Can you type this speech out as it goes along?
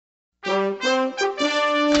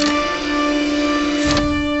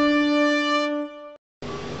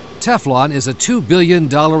Teflon is a $2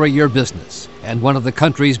 billion a year business and one of the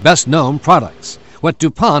country's best-known products, what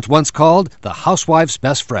DuPont once called the housewife's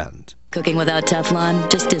best friend. Cooking without Teflon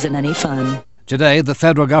just isn't any fun. Today, the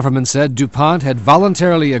federal government said DuPont had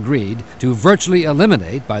voluntarily agreed to virtually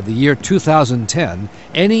eliminate by the year 2010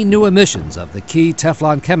 any new emissions of the key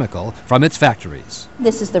Teflon chemical from its factories.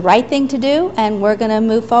 This is the right thing to do, and we're going to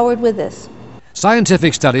move forward with this.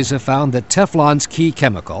 Scientific studies have found that Teflon's key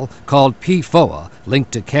chemical, called PFOA,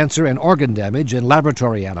 linked to cancer and organ damage in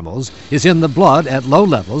laboratory animals, is in the blood at low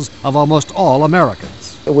levels of almost all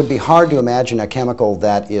Americans. It would be hard to imagine a chemical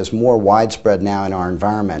that is more widespread now in our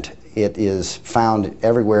environment. It is found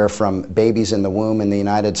everywhere from babies in the womb in the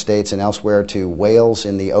United States and elsewhere to whales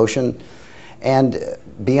in the ocean. And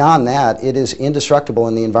beyond that, it is indestructible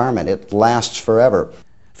in the environment. It lasts forever.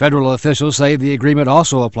 Federal officials say the agreement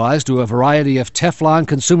also applies to a variety of Teflon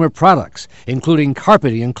consumer products, including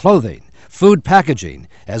carpeting and clothing, food packaging,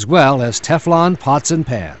 as well as Teflon pots and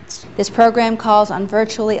pans. This program calls on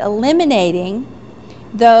virtually eliminating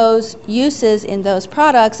those uses in those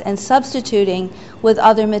products and substituting with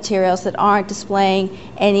other materials that aren't displaying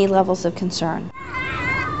any levels of concern.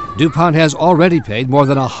 DuPont has already paid more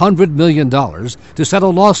than $100 million to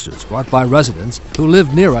settle lawsuits brought by residents who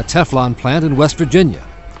live near a Teflon plant in West Virginia.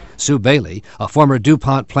 Sue Bailey, a former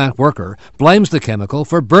DuPont plant worker, blames the chemical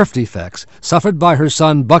for birth defects suffered by her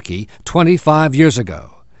son Bucky 25 years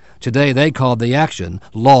ago. Today they called the action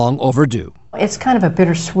long overdue. It's kind of a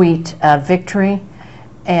bittersweet victory,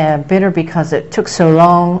 and bitter because it took so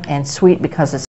long and sweet because it's